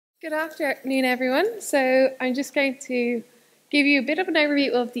Good afternoon, everyone. So I'm just going to give you a bit of an overview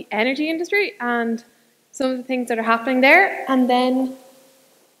of the energy industry and some of the things that are happening there, and then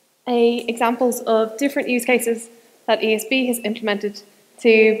examples of different use cases that ESB has implemented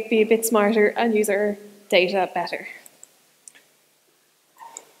to be a bit smarter and use our data better.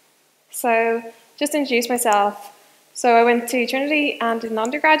 So just to introduce myself. So I went to Trinity and did an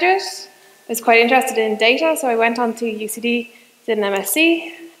undergraduate. I was quite interested in data, so I went on to UCD, did an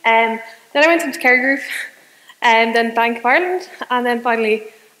MSc. Then I went into Kerry Group, and then Bank of Ireland, and then finally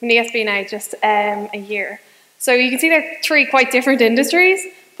I'm in ESB now, just a year. So you can see they're three quite different industries,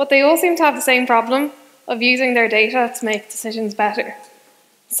 but they all seem to have the same problem of using their data to make decisions better.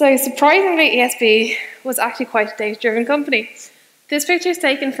 So surprisingly, ESB was actually quite a data-driven company. This picture is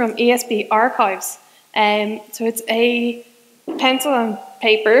taken from ESB archives. So it's a pencil and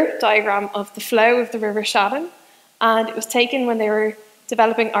paper diagram of the flow of the River Shannon, and it was taken when they were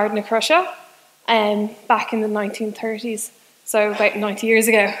developing Ardna Russia back in the 1930s, so about 90 years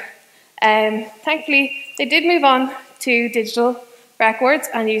ago. Thankfully, they did move on to digital records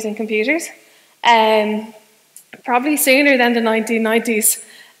and using computers, probably sooner than the 1990s.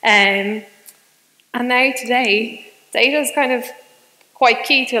 And now today, data is kind of quite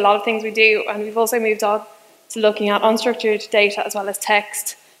key to a lot of things we do, and we've also moved on to looking at unstructured data as well as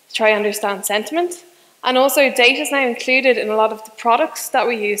text to try and understand sentiment. And also data is now included in a lot of the products that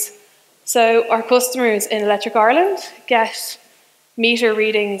we use. So our customers in Electric Ireland get meter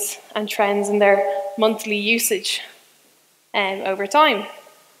readings and trends in their monthly usage over time.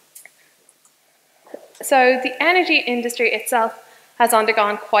 So the energy industry itself has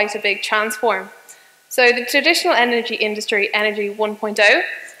undergone quite a big transform. So the traditional energy industry, Energy 1.0,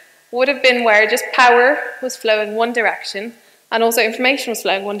 would have been where just power was flowing one direction and also information was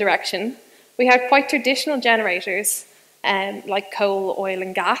flowing one direction. We had quite traditional generators like coal, oil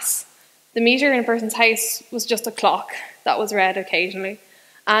and gas. The meter in a person's house was just a clock that was read occasionally.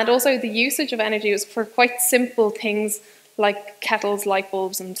 And also the usage of energy was for quite simple things like kettles, light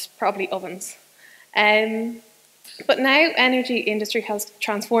bulbs and probably ovens. But now energy industry has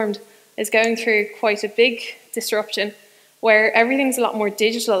transformed, is going through quite a big disruption where everything's a lot more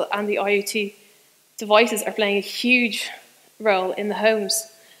digital and the IoT devices are playing a huge role in the homes.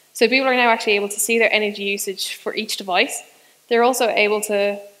 So people are now actually able to see their energy usage for each device. They're also able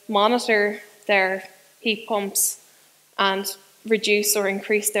to monitor their heat pumps and reduce or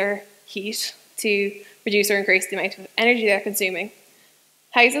increase their heat to reduce or increase the amount of energy they're consuming.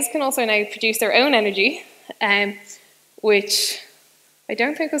 Houses can also now produce their own energy, which I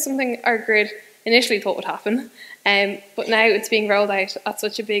don't think was something our grid initially thought would happen, but now it's being rolled out at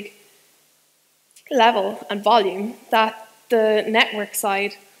such a big level and volume that the network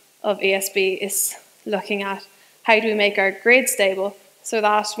side of ESB is looking at how do we make our grid stable so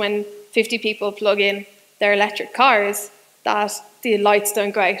that when 50 people plug in their electric cars, that the lights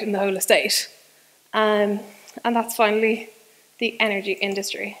don't go out in the whole estate. And that's finally the energy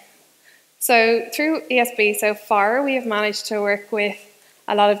industry. So through ESB so far, we have managed to work with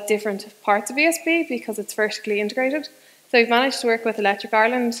a lot of different parts of ESB because it's vertically integrated. So we've managed to work with Electric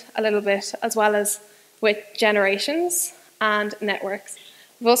Ireland a little bit, as well as with generations and networks.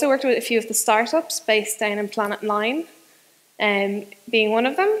 We've also worked with a few of the startups based down in Planet 9, being one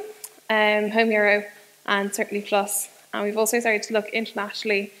of them, Home Hero and Certainly Plus. And we've also started to look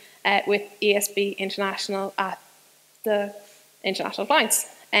internationally with ESB International at the international clients.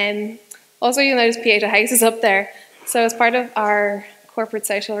 Also, you'll notice Pieta House is up there. So as part of our corporate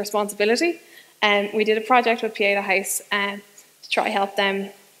social responsibility, we did a project with Pieta House to try help them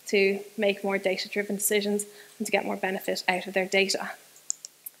to make more data-driven decisions and to get more benefit out of their data.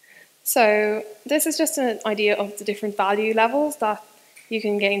 So this is just an idea of the different value levels that you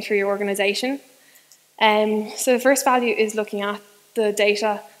can gain through your organisation. So the first value is looking at the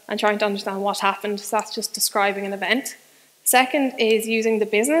data and trying to understand what happened. So that's just describing an event. Second is using the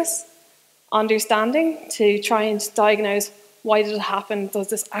business understanding to try and diagnose why did it happen, does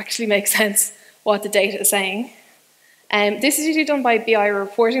this actually make sense, what the data is saying. This is usually done by a BI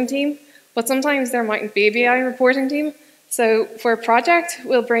reporting team, but sometimes there mightn't be a BI reporting team. So for a project,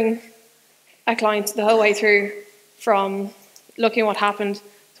 we'll bring a client the whole way through from looking at what happened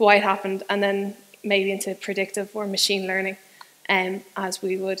to why it happened, and then maybe into predictive or machine learning, as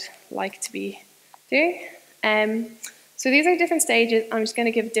we would like to be doing. So these are different stages. I'm just going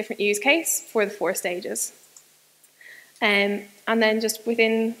to give a different use case for the 4 stages. And then just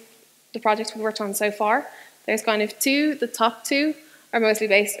within the projects we've worked on so far, there's kind of 2. The top 2 are mostly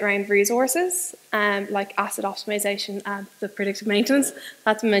based around resources, like asset optimization and the predictive maintenance.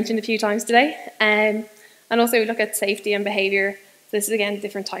 That's been mentioned a few times today. And also we look at safety and behaviour this is again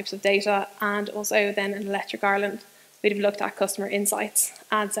different types of data, and also then in Electric Ireland, we'd have looked at customer insights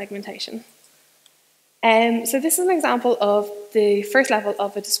and segmentation. So this is an example of the first level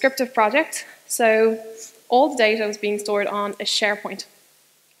of a descriptive project. So all the data was being stored on a SharePoint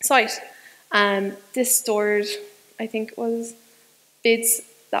site. This stored, I think it was bids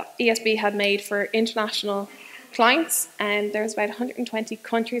that ESB had made for international clients, and there was about 120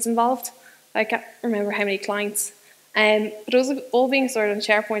 countries involved. I can't remember how many clients. But it was all being stored on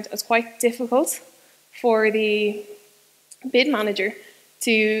SharePoint. It was quite difficult for the bid manager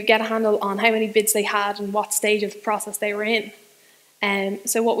to get a handle on how many bids they had and what stage of the process they were in.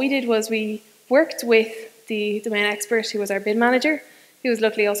 So what we did was we worked with the domain expert, who was our bid manager, who was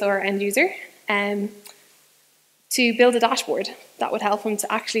luckily also our end user, to build a dashboard that would help him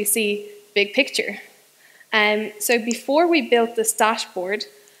to actually see the big picture. So before we built this dashboard,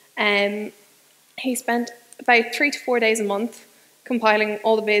 he spent about 3 to 4 days a month compiling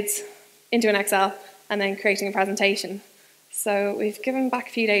all the bids into an Excel and then creating a presentation. So we've given back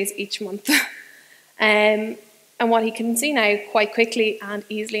a few days each month. And what he can see now quite quickly and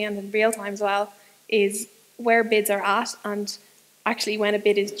easily and in real time as well is where bids are at and actually when a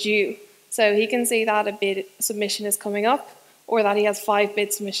bid is due. So he can see that a bid submission is coming up, or that he has 5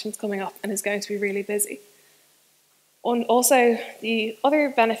 bid submissions coming up and is going to be really busy. And also, the other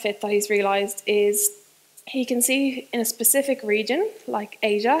benefit that he's realised is he can see in a specific region, like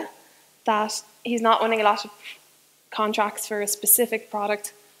Asia, that he's not winning a lot of contracts for a specific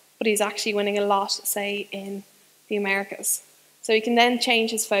product, but he's actually winning a lot, say, in the Americas. So he can then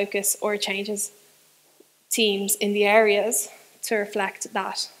change his focus or change his teams in the areas to reflect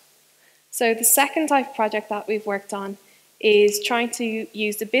that. So the second type of project that we've worked on is trying to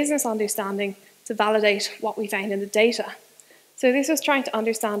use the business understanding to validate what we found in the data. So this was trying to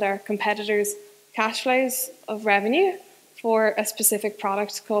understand our competitors' cash flows of revenue for a specific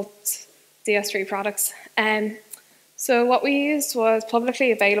product called DS3 products. So what we used was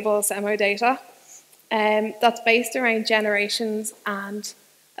publicly available SEMO data that's based around generations and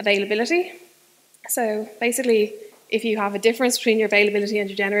availability. So basically, if you have a difference between your availability and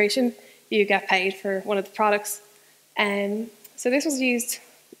your generation, you get paid for one of the products. So this was used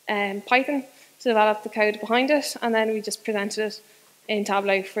Python to develop the code behind it, and then we just presented it in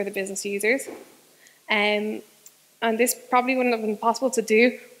Tableau for the business users. And this probably wouldn't have been possible to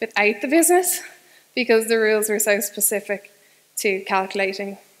do without the business, because the rules were so specific to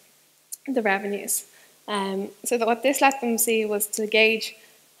calculating the revenues. So that what this let them see was to gauge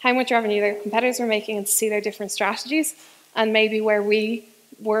how much revenue their competitors were making and to see their different strategies, and maybe where we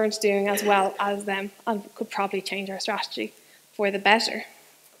weren't doing as well as them and could probably change our strategy for the better.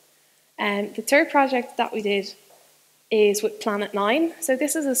 The third project that we did is with Planet 9. So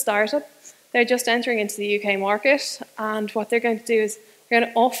this is a startup. They're just entering into the UK market, and what they're going to do is they're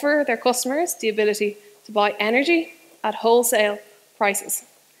going to offer their customers the ability to buy energy at wholesale prices.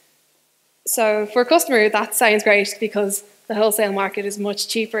 So for a customer, that sounds great because the wholesale market is much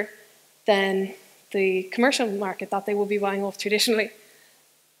cheaper than the commercial market that they will be buying off traditionally.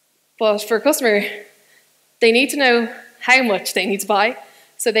 But for a customer, they need to know how much they need to buy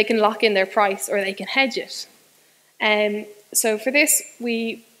so they can lock in their price or they can hedge it. So for this,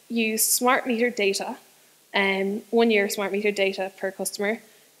 we use smart meter data, 1 year smart meter data per customer,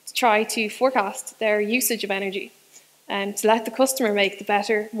 to try to forecast their usage of energy and to let the customer make the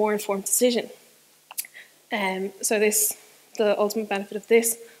better, more informed decision. So the ultimate benefit of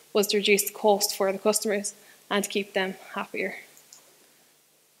this was to reduce the cost for the customers and to keep them happier.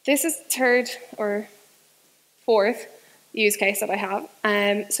 This is the third or fourth use case that I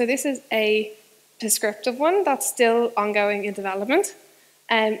have. So this is a descriptive one that's still ongoing in development.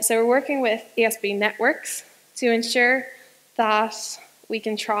 So we're working with ESB networks to ensure that we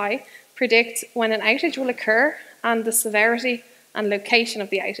can predict when an outage will occur and the severity and location of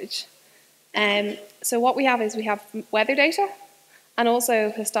the outage. So what we have is we have weather data and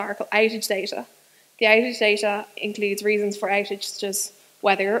also historical outage data. The outage data includes reasons for outage such as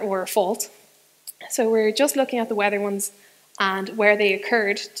weather or fault. So we're just looking at the weather ones and where they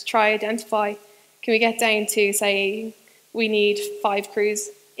occurred to try identify, can we get down to, say, we need 5 crews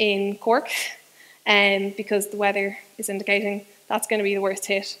in Cork, because the weather is indicating that's going to be the worst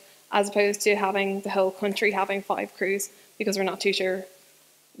hit, as opposed to having the whole country having 5 crews because we're not too sure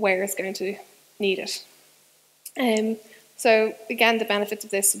where it's going to need it. So again, the benefits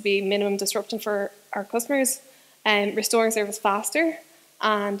of this would be minimum disruption for our customers, restoring service faster,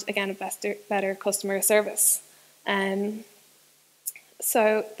 and again, a better customer service.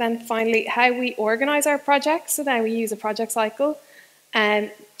 So then finally, how we organise our projects. So then we use a project cycle.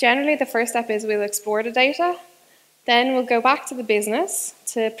 Generally, the first step is we'll explore the data. Then we'll go back to the business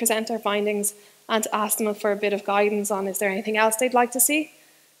to present our findings and to ask them for a bit of guidance on is there anything else they'd like to see.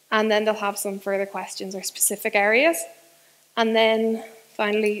 And then they'll have some further questions or specific areas. And then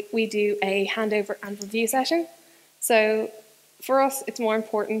finally, we do a handover and review session. So for us, it's more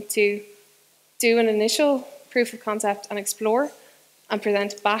important to do an initial proof of concept and explore and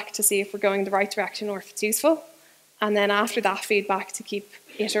present back to see if we're going the right direction or if it's useful. And then after that feedback to keep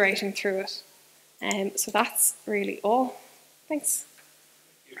iterating through it. So that's really all. Thanks.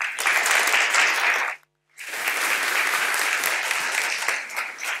 Thank you.